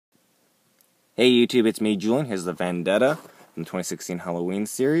Hey YouTube, it's me, Julian. Here's the Vandetta from the 2016 Halloween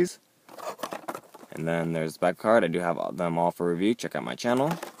series. And then there's the back card. I do have them all for review. Check out my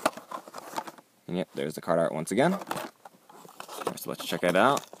channel. And yep, there's the card art once again. So let's check it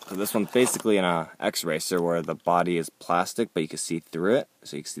out. So this one's basically an X-racer where the body is plastic, but you can see through it.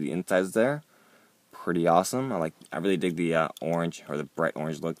 So you can see the insides there. Pretty awesome. I really dig the orange, or the bright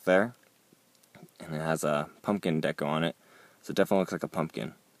orange look there. And it has a pumpkin deco on it. So it definitely looks like a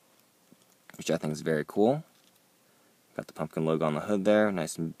pumpkin, which I think is very cool. Got the pumpkin logo on the hood there,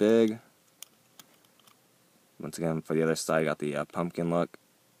 nice and big. Once again, for the other side, got the pumpkin look.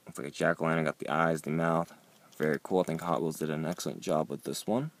 Looks like a jack-o'-lantern, got the eyes, the mouth. Very cool. I think Hot Wheels did an excellent job with this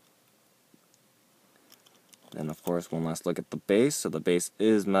one. Then, of course, one last look at the base. So the base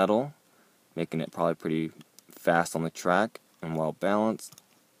is metal, making it probably pretty fast on the track and well balanced.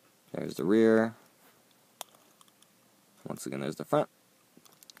 There's the rear. Once again, there's the front.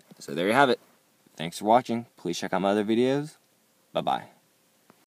 So there you have it. Thanks for watching. Please check out my other videos. Bye-bye.